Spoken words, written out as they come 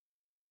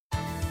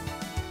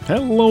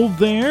Hello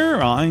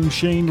there, I'm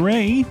Shane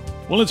Ray.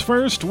 Well, it's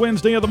first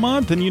Wednesday of the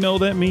month, and you know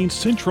that means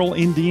Central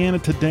Indiana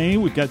Today.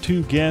 We've got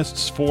two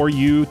guests for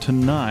you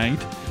tonight.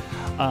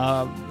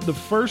 The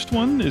first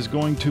one is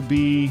going to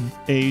be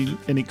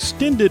an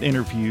extended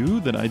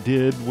interview that I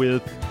did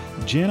with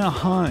Jana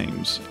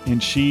Himes,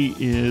 and she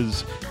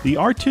is the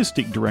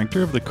artistic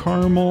director of the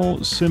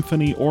Carmel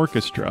Symphony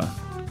Orchestra.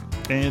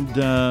 And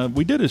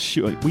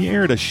we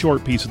aired a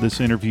short piece of this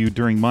interview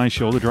during my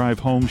show, the Drive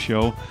Home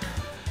Show.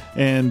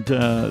 And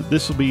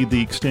this will be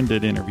the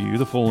extended interview,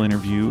 the full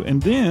interview.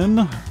 And then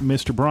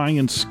Mr.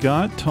 Brian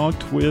Scott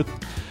talked with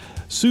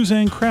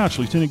Suzanne Crouch,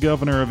 Lieutenant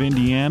Governor of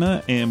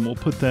Indiana, and we'll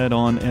put that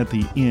on at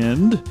the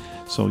end.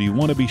 So you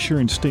want to be sure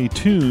and stay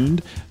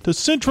tuned to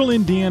Central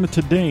Indiana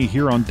Today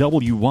here on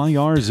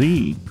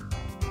WYRZ.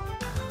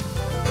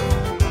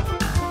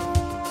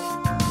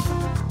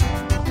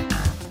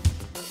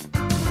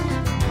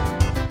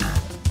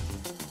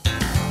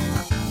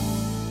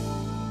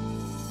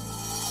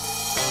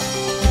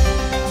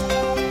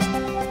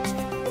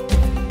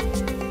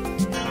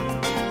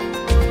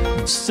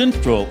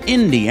 Central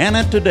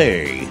Indiana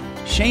Today.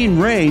 Shane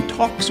Ray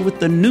talks with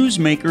the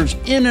newsmakers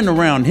in and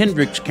around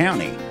Hendricks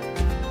County.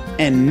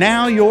 And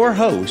now your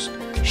host,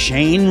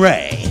 Shane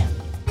Ray.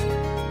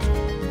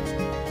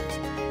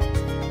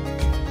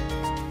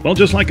 Well,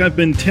 just like I've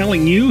been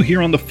telling you,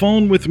 here on the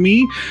phone with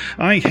me,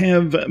 I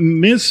have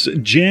Miss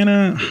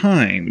Jana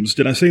Himes.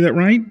 Did I say that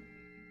right?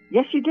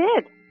 Yes, you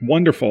did.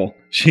 Wonderful.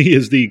 She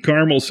is the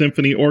Carmel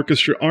Symphony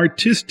Orchestra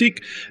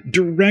Artistic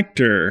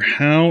Director.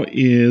 How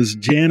is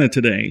Jana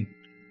today?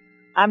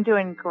 I'm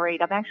doing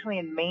great. I'm actually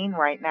in Maine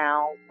right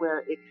now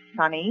where it's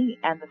sunny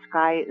and the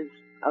sky is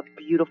a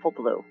beautiful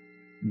blue.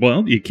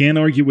 Well, you can't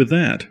argue with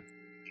that.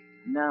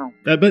 No.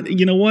 But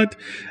you know what?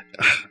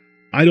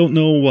 I don't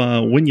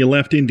know when you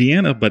left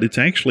Indiana, but it's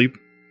actually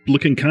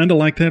looking kind of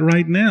like that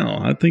right now.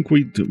 I think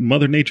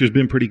Mother Nature's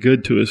been pretty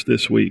good to us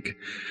this week.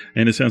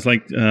 And it sounds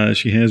like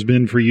she has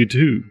been for you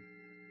too.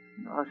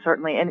 Oh,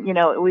 certainly. And,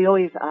 we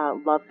always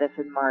love this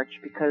in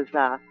March because,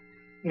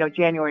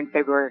 January and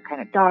February are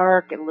kind of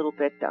dark and a little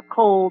bit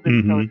cold,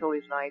 and so it's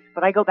always nice.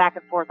 But I go back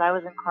and forth. I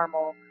was in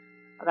Carmel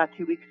about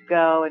 2 weeks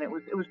ago, and it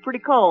was pretty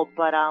cold.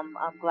 But I'm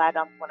glad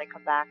when I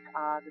come back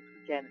this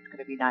weekend, it's going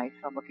to be nice.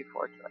 So I'm looking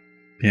forward to it.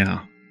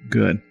 Yeah,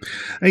 good.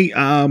 Hey,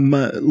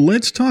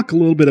 let's talk a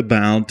little bit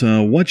about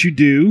what you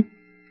do.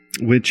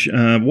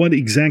 What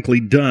exactly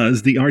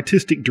does the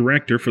artistic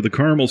director for the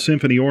Carmel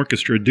Symphony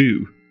Orchestra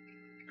do?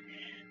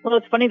 Well,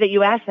 it's funny that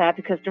you asked that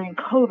because during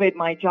COVID,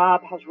 my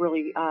job has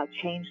really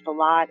changed a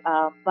lot.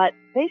 But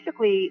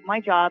basically, my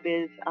job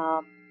is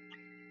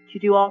to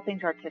do all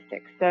things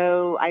artistic.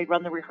 So I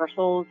run the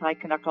rehearsals, I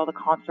conduct all the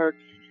concerts,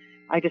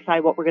 I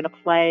decide what we're going to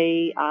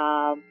play.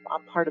 I'm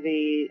part of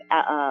the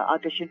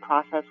audition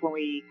process when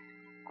we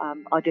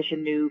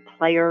audition new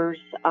players.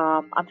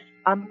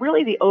 I'm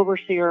really the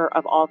overseer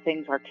of all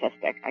things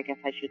artistic, I guess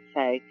I should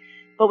say.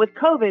 But with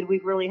COVID,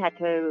 we've really had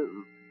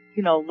to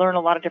learn a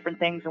lot of different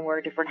things and wear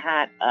a different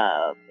hat,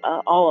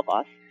 all of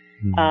us,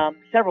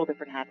 several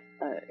different hats,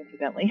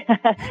 incidentally.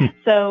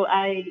 So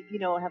I,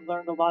 have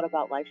learned a lot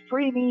about live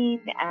streaming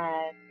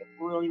and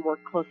really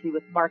worked closely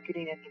with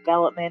marketing and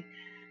development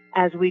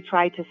as we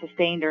tried to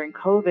sustain during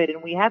COVID.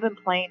 And we have been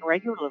playing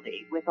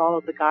regularly with all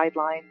of the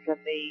guidelines and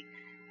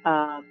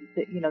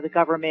the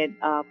government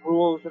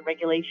rules and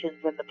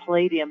regulations and the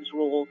Palladium's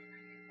rules.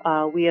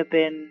 We have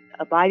been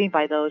abiding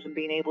by those and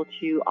being able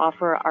to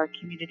offer our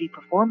community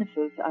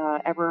performances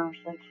ever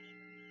since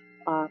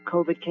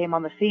COVID came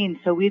on the scene.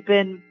 So we've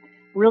been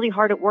really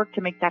hard at work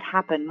to make that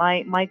happen.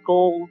 My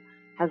goal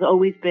has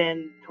always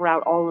been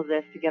throughout all of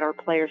this to get our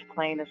players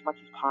playing as much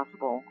as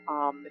possible.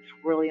 It's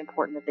really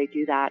important that they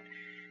do that.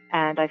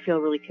 And I feel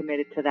really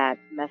committed to that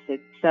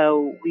message.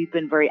 So we've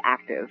been very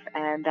active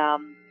and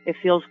it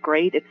feels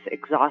great. It's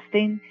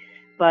exhausting,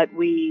 but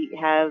we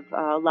have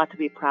a lot to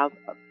be proud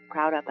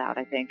about,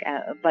 I think.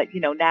 But,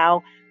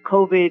 now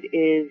COVID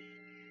is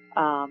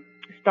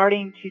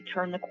starting to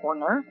turn the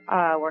corner.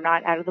 We're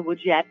not out of the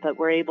woods yet, but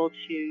we're able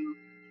to,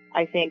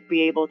 I think,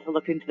 be able to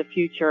look into the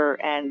future.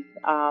 And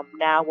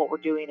now what we're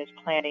doing is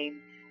planning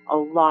a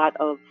lot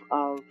of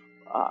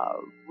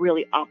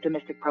really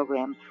optimistic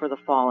programs for the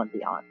fall and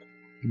beyond.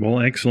 Well,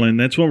 excellent.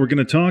 That's what we're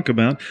going to talk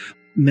about.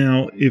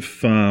 Now,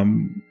 if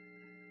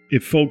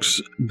folks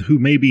who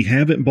maybe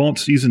haven't bought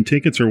season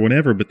tickets or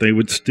whatever, but they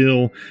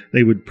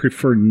would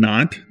prefer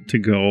not to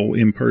go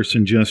in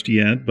person just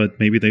yet, but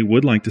maybe they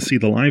would like to see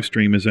the live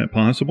stream. Is that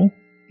possible?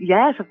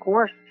 Yes, of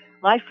course.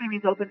 Live streaming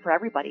is open for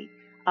everybody.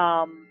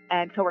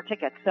 And so are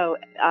tickets. So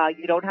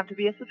you don't have to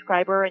be a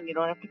subscriber and you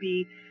don't have to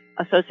be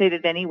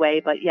associated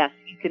anyway, but yes,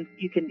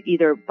 you can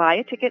either buy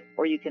a ticket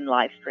or you can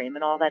live stream,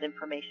 and all that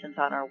information's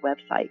on our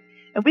website.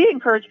 And we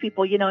encourage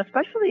people,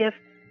 especially if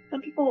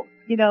some people,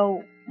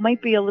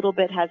 might be a little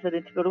bit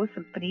hesitant to go to a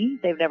symphony.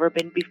 They've never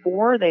been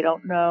before. They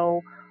don't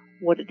know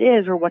what it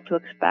is or what to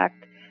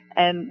expect.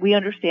 And we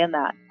understand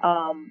that.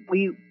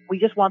 We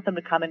just want them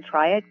to come and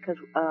try it because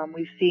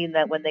we've seen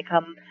that when they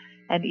come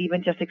and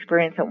even just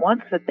experience it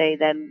once, that they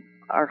then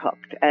are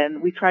hooked.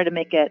 And we try to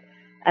make it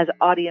as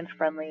audience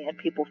friendly and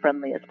people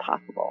friendly as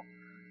possible.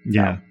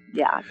 Yeah. So,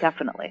 yeah,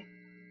 definitely.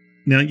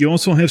 Now, you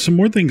also have some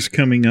more things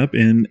coming up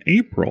in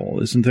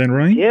April, isn't that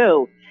right?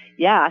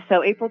 Yeah.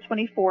 So April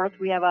 24th,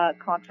 we have a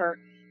concert.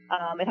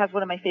 It has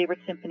one of my favorite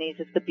symphonies.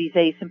 It's the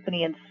Bizet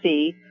Symphony in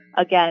C.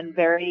 Again,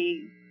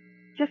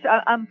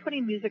 I'm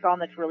putting music on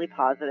that's really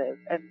positive.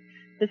 And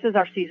this is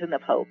our season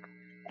of hope.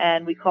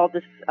 And we called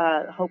this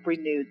Hope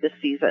Renewed this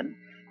season.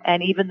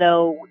 And even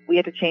though we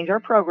had to change our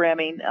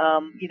programming,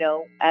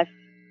 as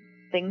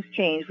things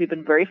change, we've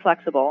been very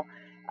flexible.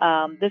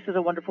 This is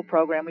a wonderful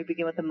program. We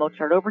begin with the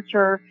Mozart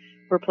Overture.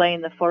 We're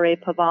playing the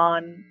Fauré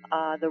Pavane,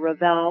 the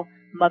Ravel,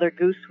 Mother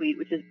Goose Suite,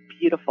 which is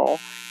beautiful,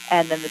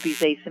 and then the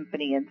Bizet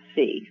Symphony in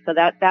C. So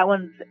that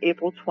one's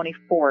April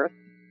 24th.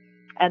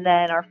 And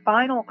then our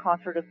final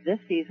concert of this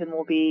season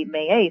will be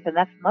May 8th, and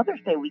that's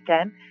Mother's Day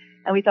weekend.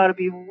 And we thought it'd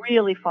be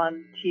really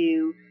fun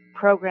to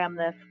program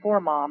this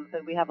for moms.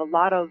 And we have a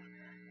lot of,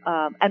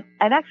 and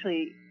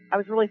actually, I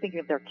was really thinking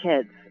of their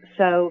kids.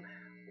 So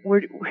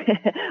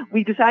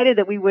we decided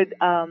that we would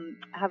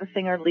have a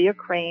singer, Leah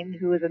Crane,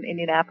 who is an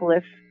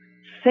Indianapolis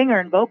singer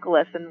and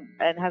vocalist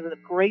and has a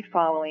great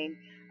following.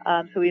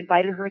 So we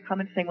invited her to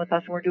come and sing with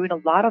us, and we're doing a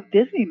lot of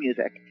Disney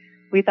music.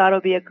 We thought it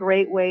would be a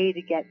great way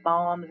to get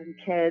moms and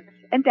kids,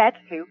 and dads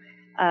too,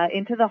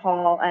 into the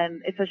hall.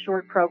 And it's a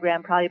short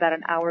program, probably about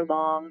an hour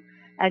long,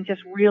 and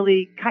just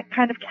really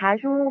kind of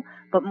casual,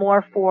 but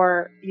more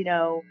for,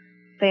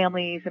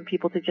 families and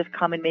people to just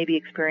come and maybe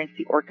experience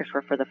the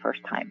orchestra for the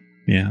first time.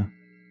 Yeah.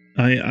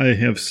 I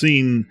have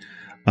seen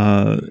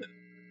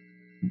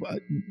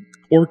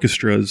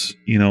orchestras,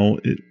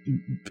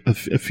 a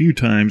few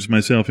times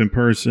myself in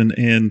person,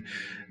 and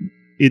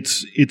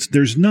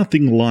there's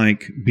nothing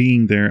like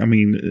being there. I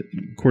mean,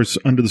 of course,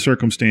 under the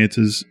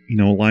circumstances,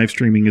 live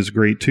streaming is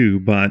great too,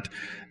 but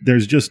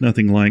there's just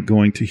nothing like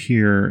going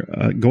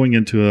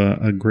into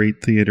a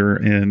great theater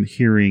and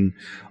hearing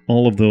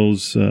all of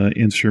those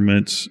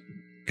instruments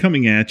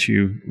coming at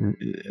you.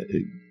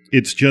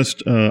 It's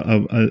just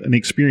an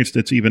experience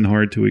that's even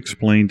hard to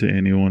explain to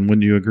anyone.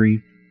 Wouldn't you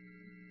agree?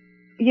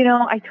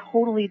 I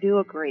totally do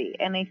agree.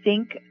 And I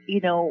think,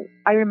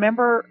 I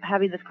remember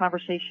having this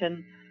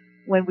conversation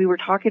when we were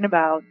talking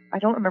about, I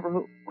don't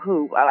remember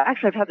who.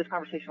 Actually, I've had this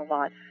conversation a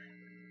lot.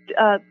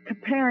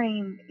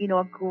 Comparing,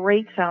 a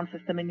great sound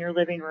system in your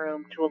living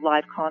room to a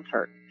live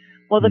concert.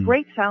 Well, the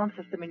great sound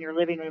system in your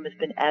living room has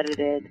been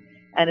edited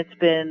and it's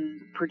been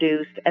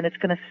produced and it's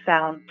going to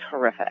sound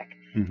terrific.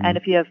 Mm-hmm. And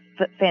if you have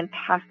a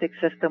fantastic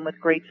system with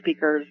great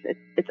speakers,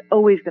 it's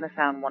always going to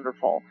sound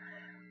wonderful.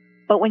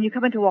 But when you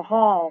come into a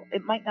hall,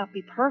 it might not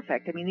be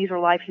perfect. I mean, these are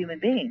live human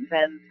beings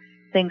and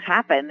things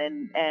happen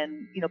and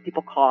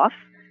people cough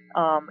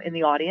in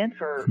the audience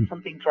or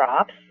something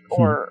drops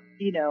or,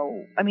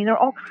 there are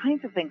all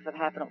kinds of things that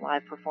happen at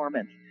live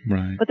performance.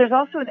 Right. But there's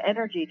also an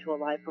energy to a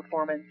live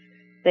performance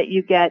that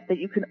you get that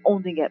you can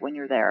only get when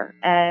you're there.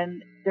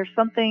 And there's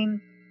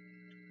something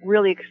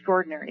really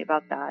extraordinary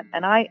about that.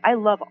 And I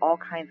love all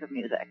kinds of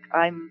music.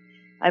 I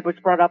was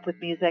brought up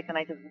with music and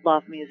I just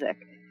love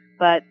music.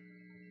 But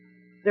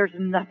there's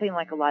nothing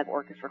like a live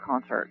orchestra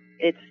concert.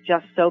 It's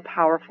just so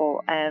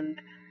powerful,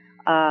 and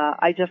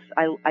I just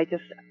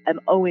am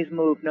always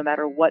moved no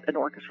matter what an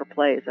orchestra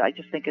plays. I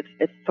just think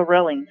it's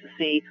thrilling to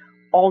see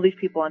all these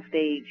people on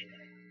stage,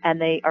 and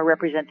they are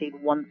representing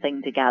one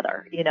thing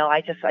together.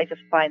 I just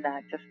find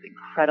that just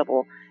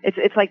incredible.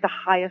 It's like the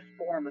highest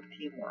form of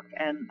teamwork,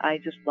 and I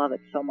just love it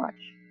so much.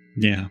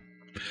 Yeah.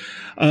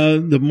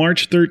 The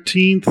March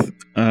 13th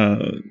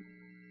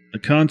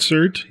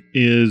concert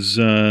is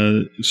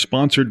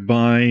sponsored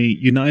by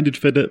United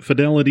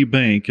Fidelity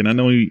Bank, and I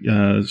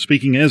know,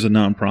 speaking as a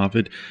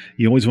nonprofit,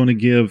 you always want to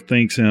give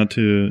thanks out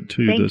to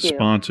the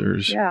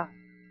sponsors. Yeah,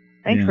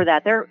 thanks for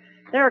that.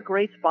 They're a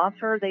great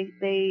sponsor.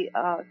 They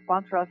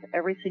sponsor us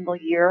every single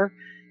year.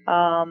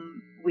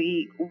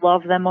 We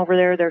love them over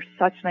there. They're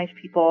such nice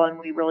people, and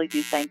we really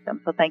do thank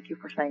them. So thank you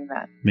for saying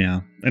that. Yeah.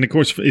 And, of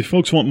course, if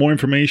folks want more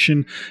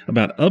information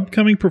about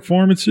upcoming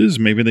performances,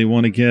 maybe they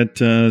want to get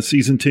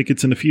season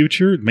tickets in the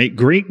future, make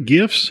great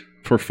gifts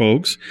for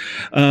folks,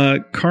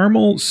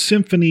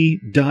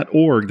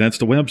 carmelsymphony.org. That's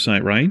the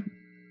website, right?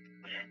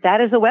 That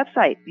is the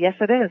website. Yes,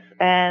 it is.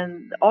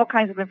 And all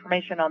kinds of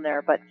information on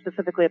there, but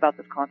specifically about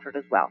this concert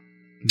as well.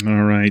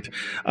 All right.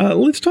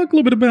 Let's talk a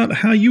little bit about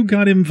how you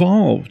got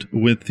involved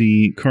with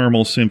the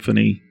Carmel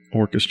Symphony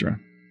Orchestra.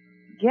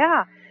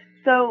 Yeah.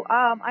 So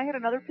I had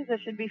another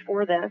position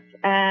before this,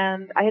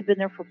 and I had been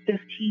there for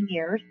 15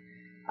 years,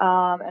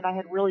 and I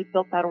had really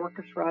built that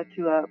orchestra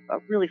to a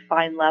really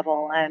fine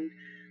level. And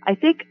I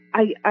think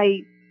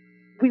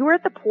we were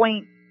at the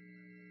point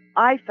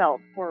I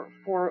felt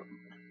for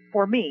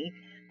me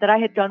that I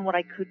had done what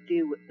I could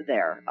do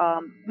there.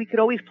 We could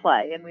always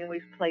play, and we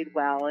always played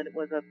well, and it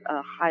was a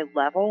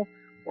high-level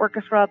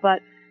orchestra,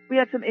 but we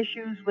had some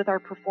issues with our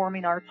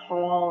Performing Arts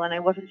Hall, and I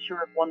wasn't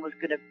sure if one was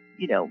going to,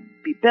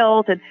 be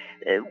built, and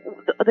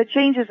the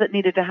changes that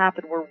needed to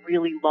happen were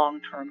really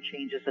long-term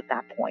changes at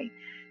that point.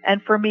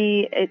 And for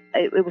me,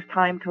 it was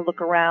time to look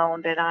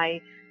around,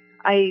 and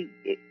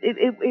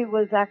it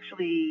was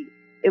actually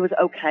was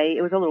okay.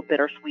 It was a little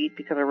bittersweet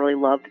because I really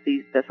loved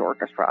this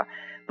orchestra,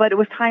 but it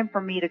was time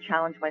for me to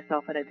challenge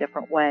myself in a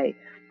different way.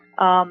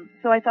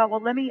 So I thought,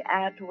 well, let me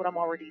add to what I'm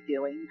already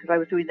doing, because I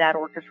was doing that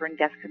orchestra and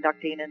guest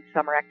conducting and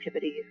summer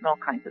activities and all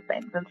kinds of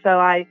things. And so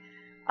I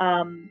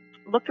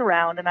looked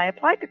around and I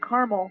applied to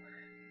Carmel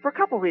for a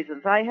couple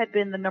reasons. I had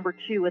been the number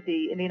 2 with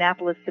the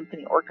Indianapolis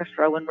Symphony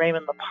Orchestra when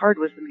Raymond Lepard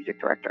was the music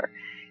director,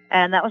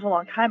 and that was a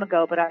long time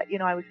ago. But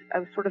I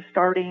was sort of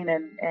starting,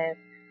 and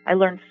I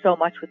learned so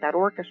much with that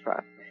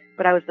orchestra.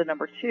 But I was the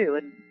number 2,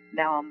 and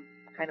now I'm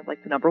kind of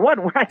like the number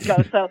 1 where I go.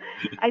 So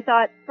I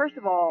thought, first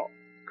of all,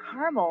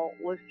 Carmel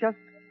was just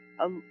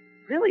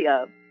really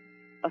a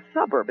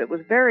suburb. It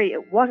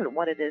wasn't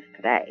what it is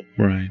today.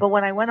 Right. But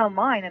when I went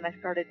online and I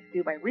started to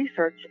do my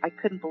research, I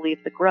couldn't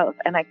believe the growth,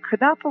 and I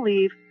could not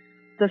believe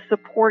the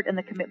support and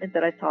the commitment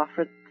that I saw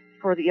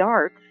for the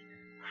arts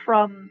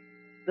from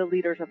the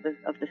leaders of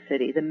the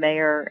city, the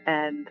mayor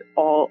and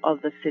all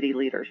of the city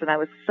leaders. And I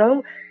was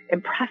so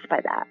impressed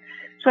by that.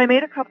 So I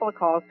made a couple of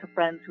calls to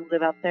friends who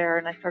live out there,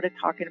 and I started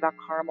talking about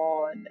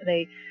Carmel, and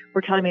they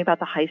were telling me about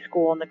the high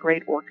school and the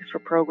great orchestra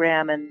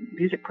program and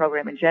music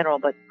program in general,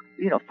 but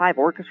 5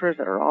 orchestras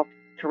that are all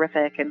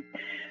terrific. And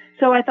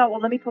so I thought,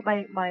 well, let me put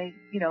my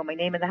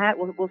name in the hat.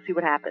 We'll see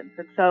what happens.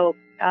 And so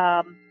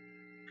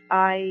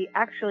I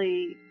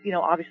actually,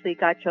 obviously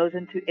got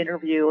chosen to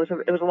interview.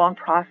 It was a long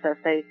process.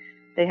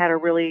 They had a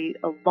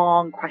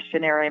long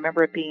questionnaire. I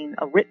remember it being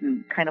a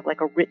written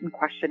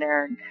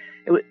questionnaire. And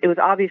it was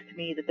obvious to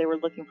me that they were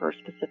looking for a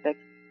specific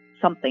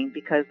something,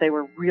 because they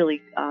were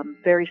really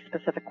very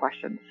specific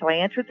questions. So I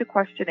answered the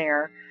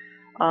questionnaire.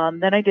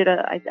 Then I did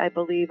I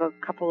believe a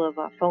couple of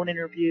phone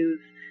interviews.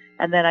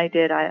 And then I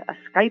did a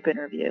Skype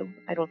interview.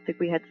 I don't think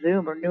we had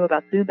Zoom or knew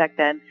about Zoom back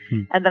then.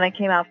 And then I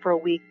came out for a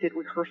week, did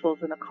rehearsals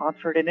and a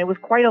concert. And it was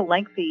quite a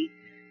lengthy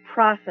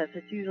process.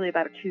 It's usually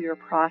about a 2-year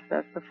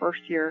process. The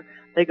first year,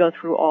 they go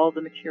through all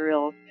the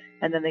materials,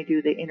 and then they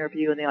do the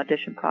interview and the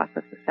audition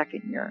process the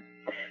second year.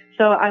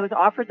 So I was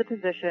offered the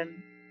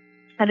position,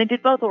 and I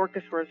did both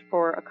orchestras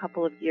for a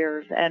couple of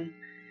years. And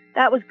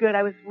that was good.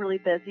 I was really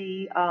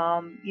busy.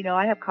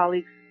 I have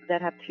colleagues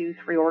that have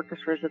 2-3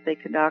 orchestras that they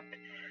conduct.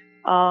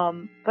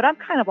 But I'm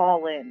kind of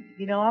all in.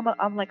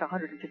 I'm like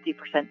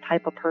 150%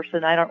 type of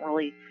person. I don't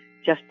really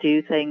just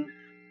do things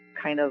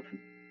kind of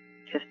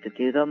just to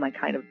do them. I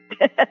kind of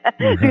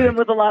do them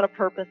with a lot of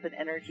purpose and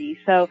energy.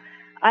 So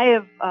I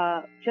have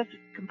just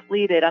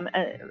completed. I'm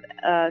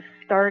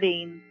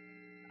starting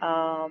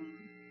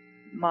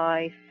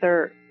my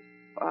third.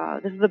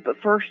 This is the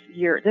first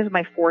year. This is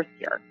my 4th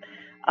year.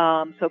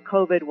 So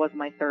COVID was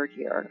my 3rd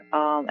year,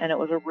 and it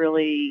was a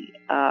really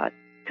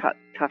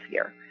tough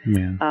year.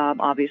 Yeah.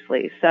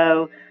 Obviously.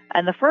 So,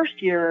 and the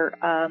first year,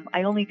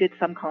 I only did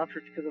some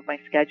concerts because of my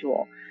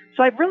schedule.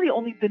 So I've really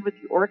only been with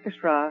the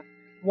orchestra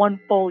one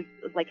full,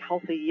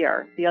 healthy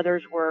year. The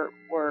others were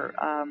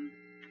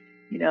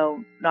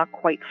not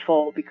quite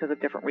full because of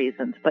different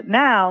reasons. But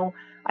now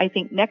I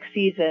think next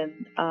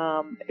season,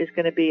 is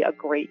going to be a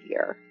great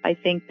year. I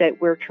think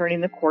that we're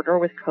turning the corner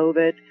with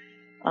COVID.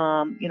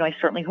 I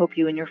certainly hope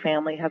you and your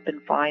family have been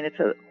fine.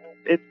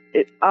 It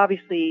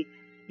obviously,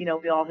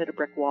 we all hit a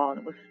brick wall, and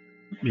it was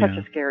such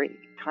a scary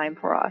time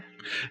for us.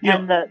 Yeah.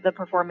 And the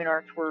performing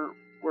arts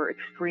were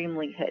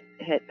extremely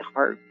hit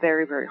hard,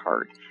 very, very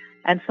hard.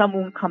 And some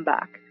won't come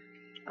back.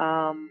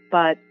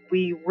 But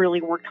we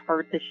really worked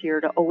hard this year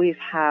to always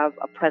have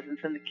a presence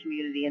in the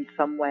community in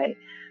some way,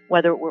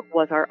 whether it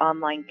was our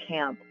online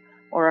camp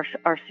or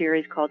our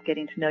series called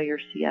Getting to Know Your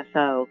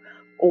CSO,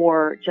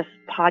 or just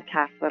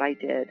podcasts that I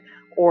did,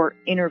 or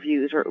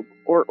interviews,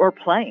 or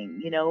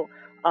playing.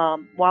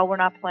 While we're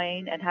not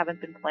playing and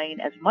haven't been playing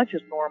as much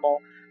as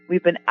normal,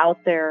 we've been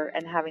out there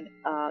and having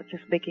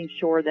just making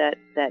sure that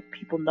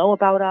people know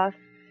about us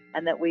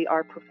and that we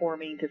are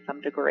performing to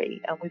some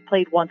degree. And we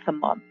played once a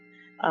month,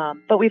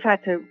 but we've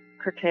had to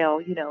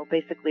curtail,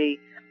 basically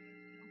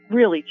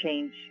really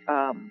change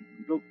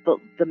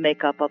the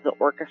makeup of the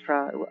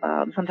orchestra.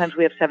 Sometimes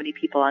we have 70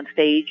 people on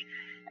stage,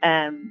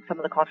 and some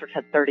of the concerts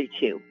had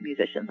 32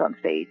 musicians on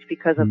stage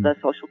because of the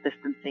social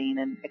distancing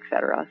and et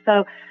cetera.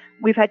 So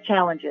we've had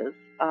challenges,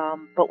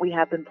 but we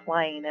have been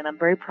playing, and I'm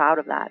very proud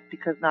of that,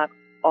 because not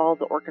all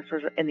the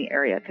orchestras in the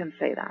area can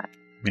say that.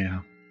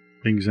 Yeah,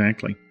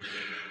 exactly.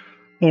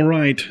 All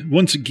right.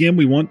 Once again,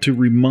 we want to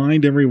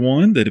remind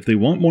everyone that if they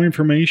want more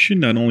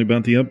information, not only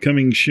about the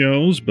upcoming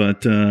shows,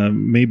 but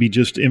maybe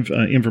just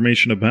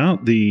information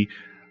about the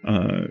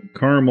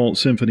Carmel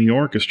Symphony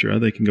Orchestra,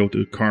 they can go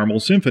to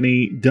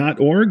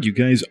carmelsymphony.org. You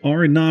guys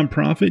are a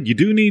nonprofit. You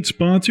do need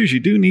sponsors. You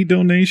do need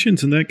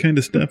donations and that kind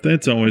of stuff.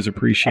 That's always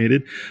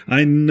appreciated.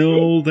 I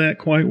know that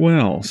quite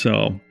well.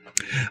 So,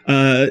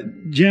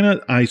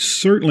 Jana, I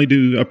certainly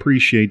do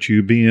appreciate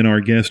you being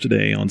our guest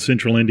today on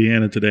Central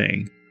Indiana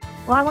Today.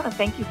 Well, I want to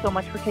thank you so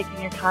much for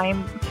taking your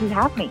time to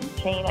have me,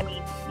 Shane. I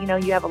mean,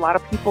 you have a lot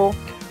of people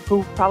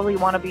who probably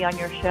want to be on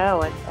your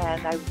show,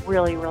 and I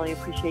really, really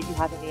appreciate you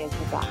having me as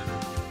your guest.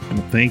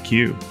 Well, thank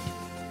you.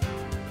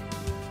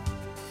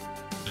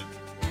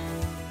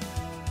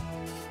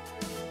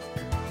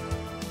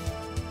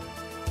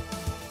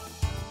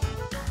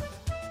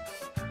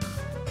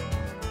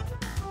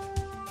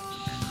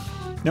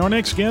 Now, our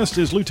next guest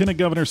is Lieutenant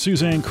Governor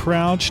Suzanne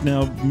Crouch.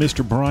 Now,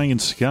 Mr. Brian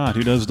Scott,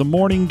 who does the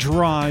morning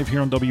drive here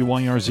on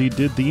WYRZ,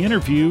 did the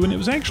interview, and it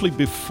was actually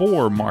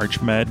before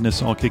March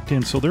Madness all kicked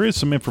in, so there is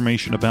some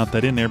information about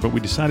that in there, but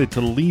we decided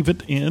to leave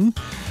it in,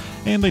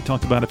 and they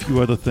talked about a few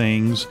other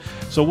things.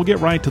 So we'll get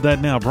right to that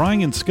now.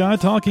 Brian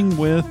Scott talking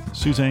with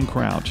Suzanne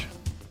Crouch.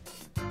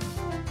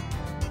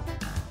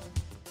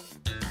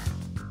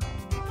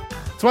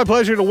 It's my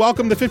pleasure to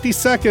welcome the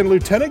 52nd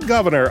Lieutenant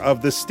Governor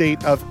of the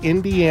state of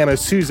Indiana,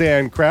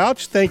 Suzanne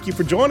Crouch. Thank you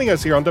for joining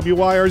us here on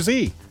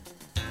WYRZ.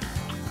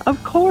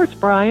 Of course,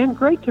 Brian.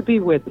 Great to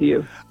be with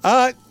you.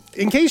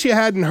 In case you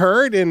hadn't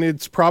heard, and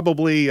it's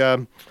probably,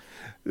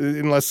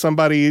 unless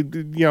somebody,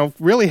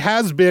 really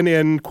has been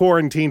in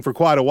quarantine for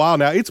quite a while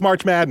now, it's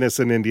March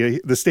Madness in India,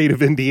 the state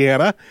of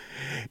Indiana.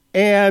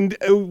 And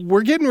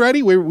we're getting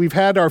ready. We've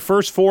had our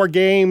first 4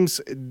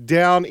 games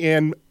down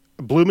in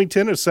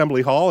Bloomington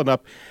Assembly Hall and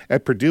up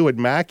at Purdue at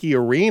Mackey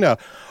Arena.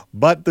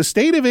 But the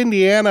state of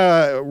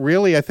Indiana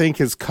really, I think,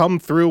 has come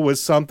through with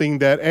something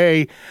that,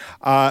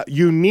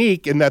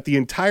 unique in that the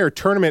entire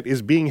tournament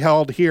is being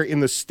held here in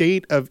the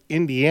state of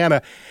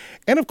Indiana.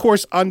 And, of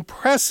course,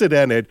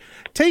 unprecedented.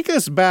 Take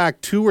us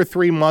back 2 or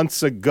 3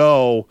 months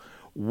ago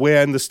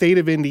when the state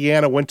of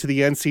Indiana went to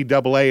the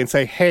NCAA and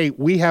say, hey,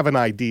 we have an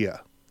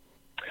idea.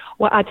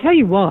 Well, I tell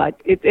you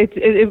what,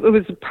 it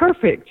was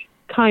perfect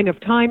kind of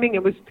timing.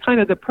 It was kind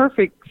of the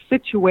perfect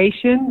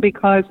situation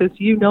because, as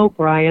you know,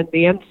 Brian,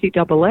 the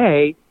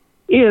NCAA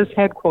is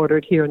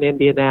headquartered here in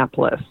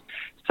Indianapolis.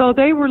 So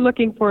they were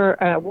looking for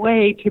a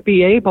way to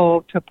be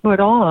able to put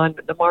on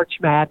the March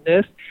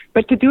Madness,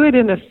 but to do it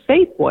in a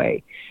safe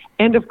way.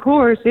 And, of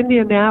course,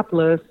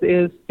 Indianapolis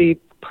is the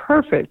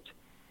perfect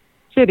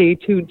city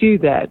to do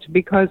that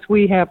because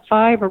we have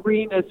 5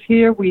 arenas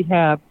here. We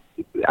have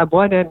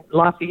one in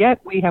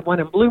Lafayette, we have one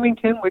in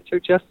Bloomington, which are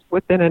just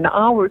within an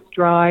hour's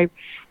drive.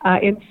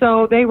 And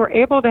so they were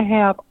able to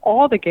have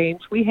all the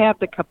games. We have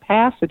the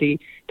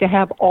capacity to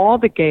have all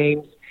the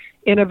games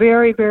in a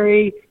very,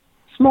 very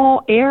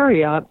small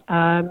area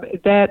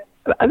that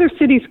other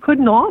cities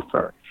couldn't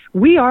offer.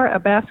 We are a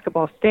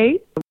basketball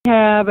state. We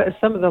have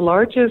some of the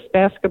largest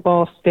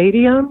basketball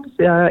stadiums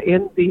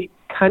in the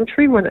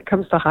country when it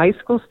comes to high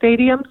school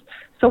stadiums.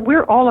 So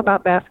we're all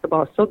about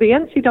basketball. So the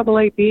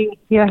NCAA being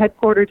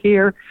headquartered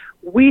here,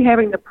 we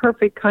having the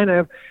perfect kind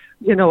of,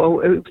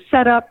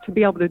 setup to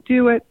be able to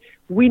do it.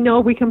 We know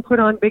we can put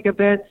on big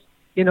events.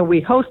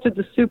 We hosted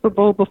the Super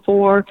Bowl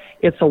before.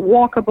 It's a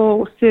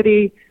walkable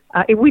city.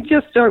 We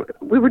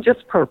were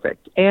just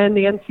perfect. And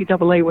the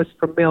NCAA was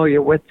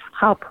familiar with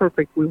how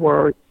perfect we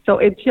were. So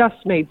it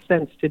just made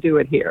sense to do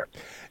it here.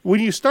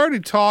 When you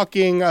started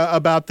talking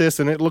about this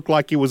and it looked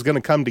like it was going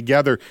to come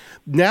together,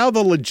 now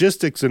the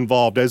logistics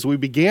involved. As we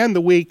began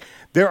the week,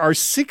 there are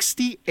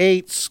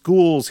 68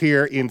 schools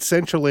here in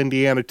central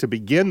Indiana to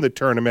begin the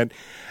tournament.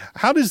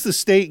 How does the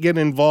state get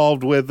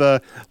involved with,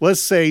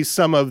 let's say,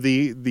 some of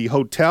the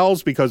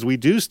hotels, because we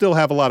do still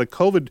have a lot of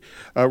COVID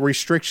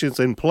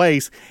restrictions in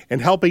place,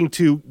 and helping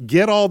to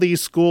get all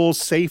these schools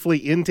safely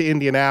into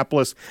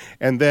Indianapolis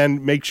and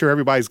then make sure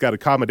everybody's got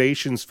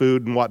accommodations,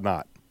 food, and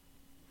whatnot?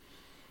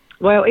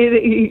 Well,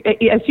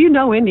 as you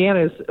know,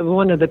 Indiana is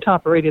one of the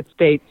top-rated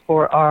states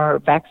for our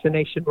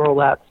vaccination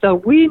rollout. So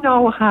we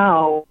know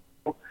how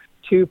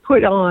to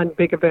put on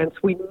big events.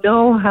 We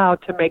know how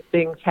to make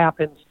things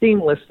happen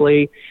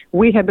seamlessly.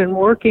 We have been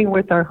working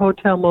with our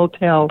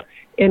hotel-motel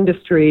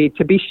industry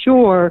to be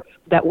sure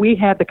that we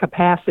have the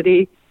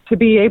capacity to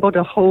be able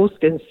to host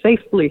and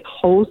safely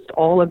host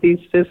all of these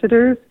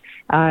visitors.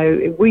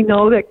 We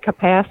know that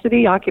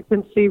capacity,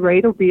 occupancy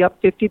rate will be up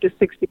 50 to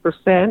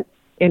 60%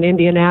 in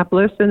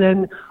Indianapolis, and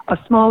then a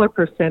smaller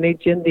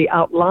percentage in the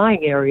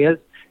outlying areas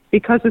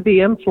because of the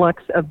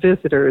influx of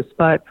visitors.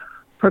 But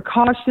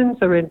precautions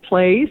are in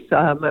place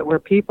where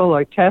people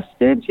are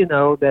tested,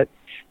 that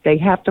they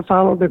have to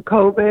follow the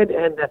COVID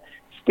and the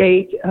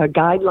state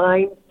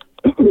guidelines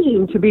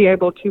to be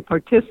able to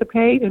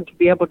participate and to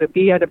be able to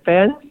be at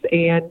events.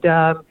 And,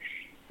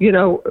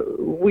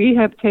 we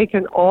have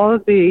taken all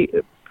of the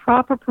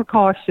proper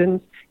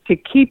precautions to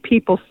keep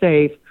people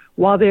safe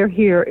while they're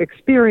here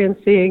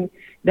experiencing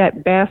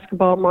that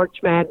basketball March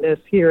Madness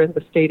here in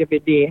the state of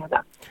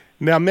Indiana.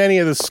 Now, many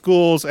of the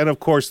schools and, of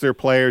course, their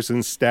players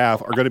and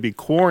staff are going to be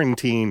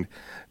quarantined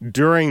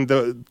during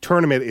the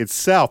tournament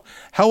itself.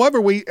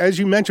 However, as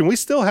you mentioned, we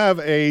still have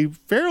a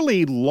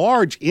fairly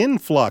large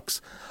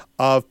influx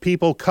of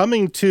people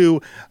coming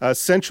to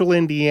central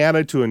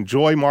Indiana to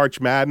enjoy March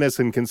Madness,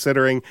 and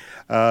considering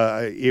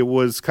it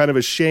was kind of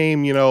a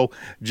shame,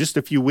 just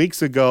a few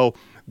weeks ago,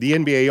 the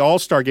NBA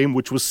All-Star Game,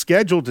 which was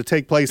scheduled to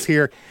take place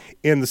here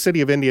in the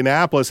city of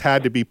Indianapolis,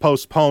 had to be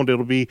postponed.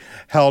 It'll be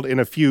held in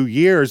a few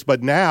years,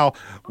 but now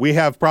we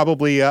have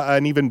probably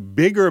an even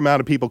bigger amount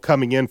of people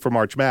coming in for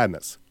March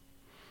Madness.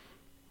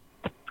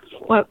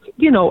 Well,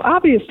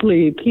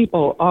 obviously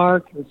people are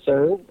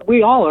concerned.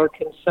 We all are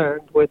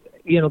concerned with,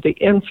 the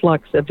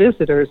influx of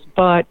visitors,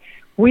 but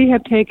we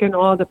have taken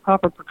all the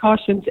proper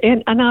precautions.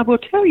 And I will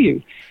tell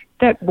you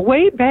that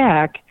way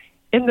back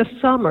in the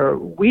summer,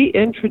 we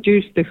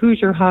introduced the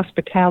Hoosier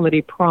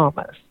Hospitality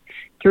Promise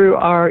through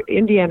our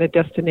Indiana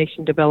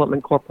Destination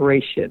Development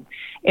Corporation.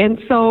 And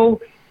so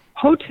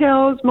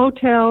hotels,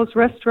 motels,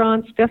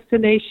 restaurants,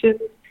 destinations,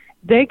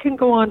 they can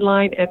go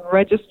online and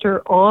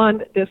register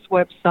on this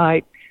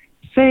website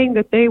saying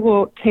that they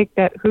will take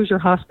that Hoosier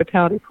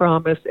Hospitality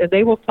Promise and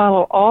they will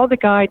follow all the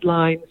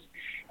guidelines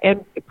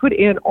and put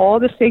in all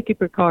the safety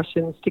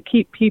precautions to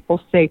keep people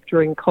safe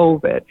during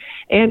COVID.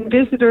 And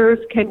visitors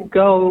can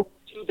go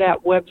to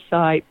that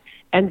website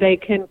and they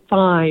can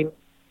find,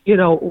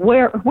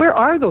 where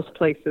are those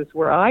places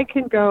where I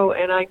can go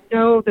and I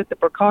know that the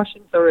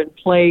precautions are in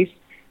place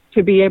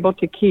to be able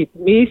to keep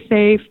me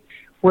safe,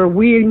 where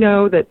we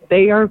know that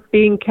they are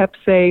being kept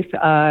safe,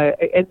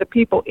 and the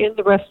people in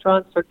the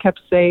restaurants are kept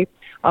safe.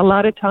 A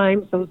lot of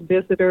times those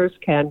visitors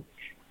can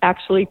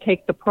actually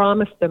take the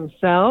promise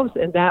themselves,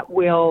 and that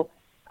will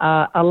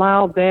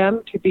allow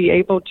them to be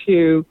able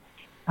to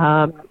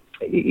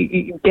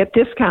get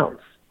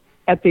discounts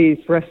at these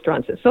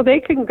restaurants. So they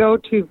can go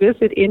to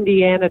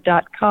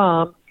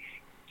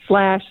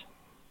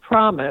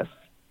visitindiana.com/promise,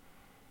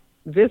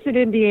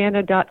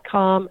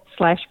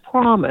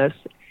 visitindiana.com/promise,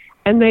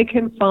 and they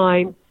can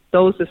find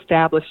those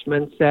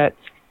establishments that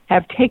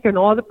have taken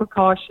all the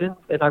precautions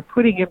and are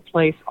putting in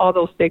place all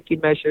those safety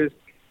measures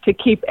to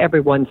keep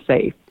everyone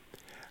safe.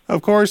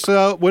 Of course,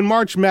 when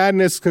March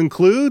Madness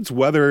concludes,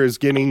 weather is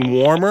getting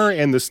warmer,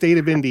 and the state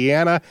of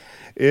Indiana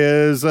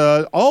is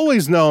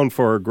always known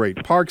for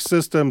great park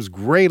systems,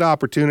 great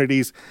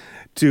opportunities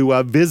to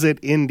visit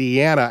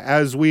Indiana.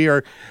 As we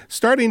are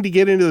starting to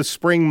get into the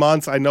spring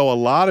months, I know a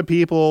lot of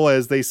people,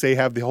 as they say,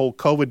 have the whole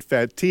COVID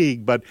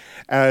fatigue, but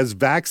as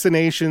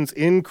vaccinations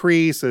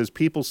increase, as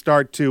people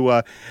start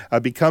to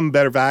become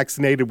better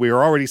vaccinated, we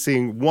are already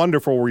seeing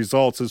wonderful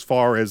results as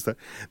far as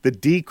the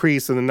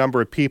decrease in the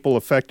number of people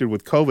affected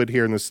with COVID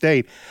here in the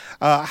state.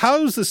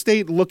 How is the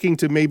state looking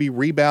to maybe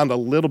rebound a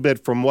little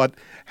bit from what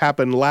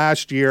happened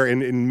last year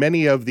and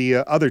many of the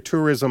other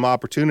tourism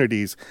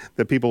opportunities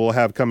that people will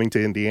have coming to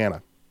Indiana?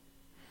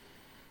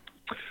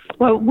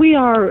 Well, we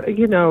are,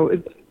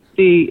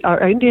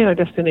 our Indiana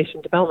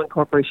Destination Development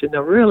Corporation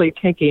are really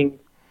taking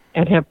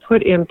and have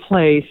put in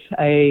place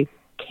a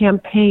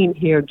campaign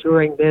here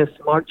during this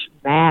March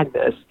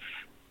Madness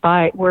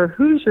where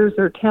Hoosiers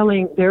are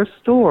telling their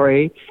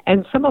story,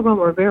 and some of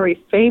them are very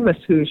famous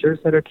Hoosiers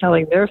that are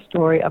telling their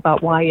story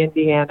about why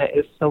Indiana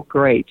is so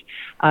great.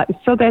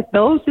 So that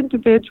those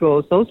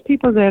individuals, those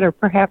people that are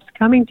perhaps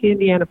coming to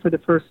Indiana for the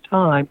first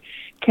time,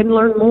 can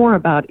learn more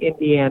about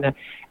Indiana.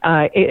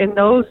 And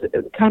those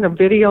kind of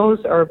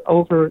videos are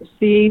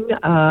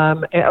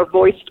are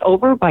voiced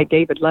over by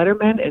David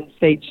Letterman and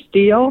Sage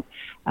Steele.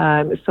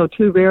 So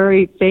two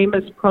very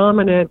famous,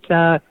 prominent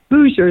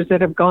Hoosiers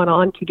that have gone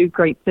on to do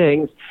great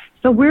things.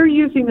 So we're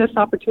using this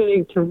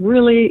opportunity to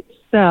really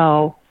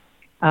sell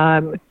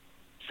the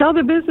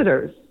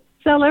visitors,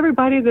 sell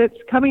everybody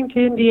that's coming to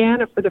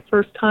Indiana for the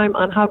first time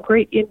on how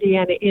great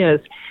Indiana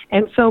is.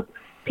 And so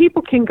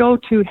people can go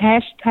to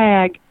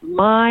hashtag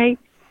MyIN,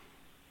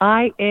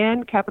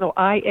 capital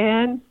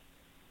IN,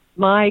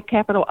 my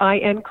capital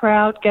IN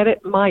crowd, get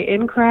it, my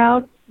in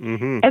crowd.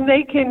 Mm-hmm. And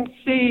they can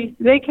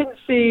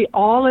see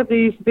all of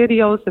these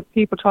videos of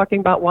people talking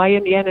about why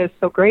Indiana is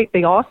so great.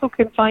 They also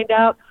can find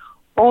out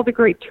all the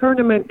great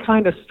tournament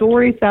kind of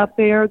stories out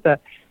there, the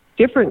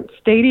different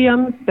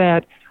stadiums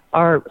that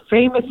are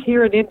famous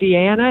here in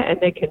Indiana, and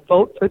they can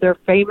vote for their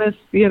famous,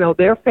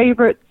 their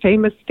favorite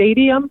famous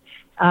stadium.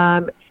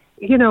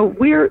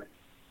 We're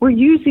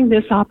using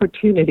this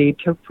opportunity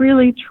to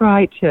really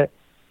try to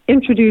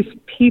introduce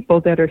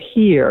people that are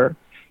here,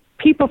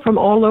 people from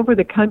all over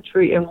the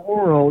country and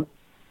world.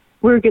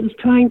 We're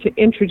trying to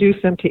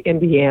introduce them to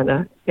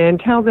Indiana and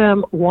tell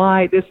them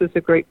why this is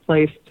a great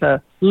place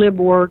to live,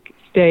 work,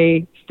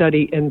 stay,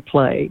 study, and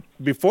play.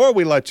 Before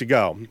we let you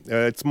go,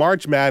 it's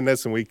March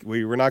Madness, and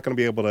we were not going to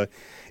be able to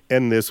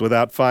end this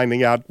without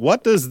finding out,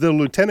 what does the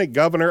Lieutenant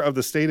Governor of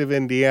the state of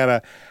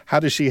Indiana, how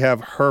does she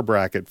have her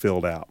bracket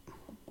filled out?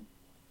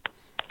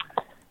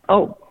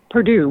 Oh,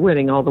 Purdue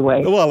winning all the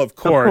way. Well, of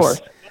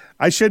course.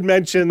 I should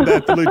mention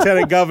that the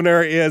Lieutenant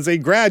Governor is a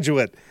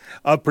graduate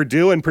of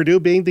Purdue, and Purdue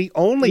being the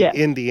only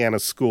Indiana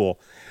school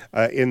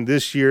in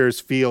this year's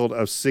field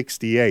of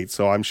 68.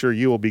 So I'm sure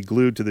you will be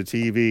glued to the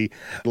TV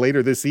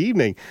later this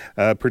evening.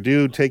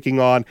 Purdue taking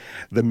on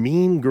the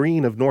Mean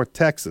Green of North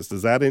Texas.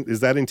 Is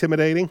that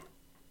intimidating?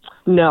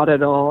 Not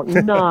at all.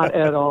 Not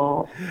at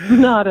all.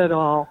 Not at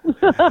all.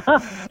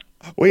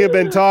 We have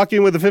been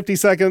talking with the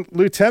 52nd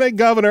Lieutenant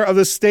Governor of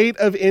the state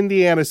of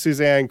Indiana,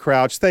 Suzanne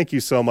Crouch. Thank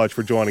you so much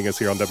for joining us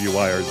here on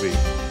WYRZ.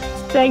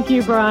 Thank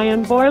you,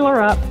 Brian.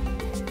 Boiler up.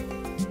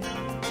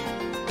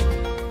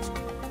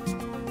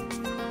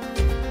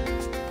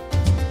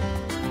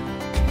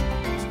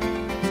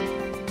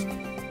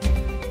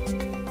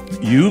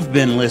 You've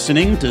been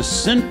listening to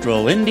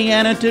Central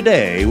Indiana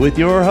Today with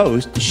your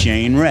host,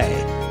 Shane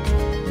Ray.